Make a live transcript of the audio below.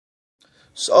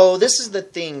So this is the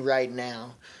thing right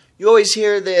now. You always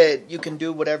hear that you can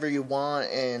do whatever you want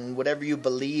and whatever you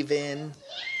believe in,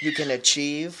 you can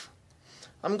achieve.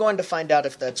 I'm going to find out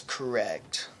if that's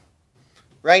correct.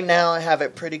 Right now I have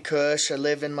it pretty cush. I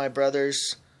live in my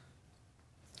brother's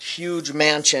huge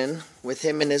mansion with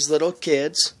him and his little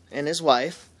kids and his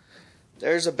wife.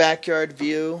 There's a backyard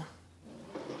view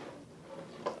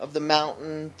of the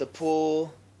mountain, the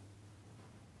pool.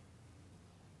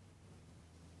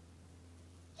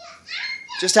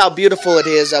 Just how beautiful it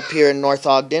is up here in North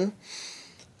Ogden.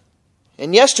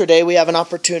 And yesterday we have an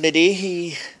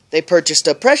opportunity. They purchased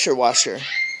a pressure washer.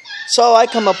 So I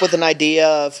come up with an idea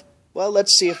of, well,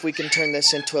 let's see if we can turn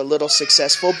this into a little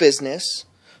successful business.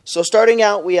 So starting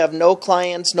out, we have no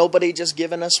clients, nobody just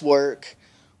giving us work.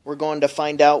 We're going to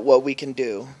find out what we can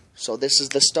do. So this is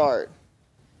the start.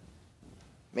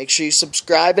 Make sure you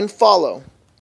subscribe and follow.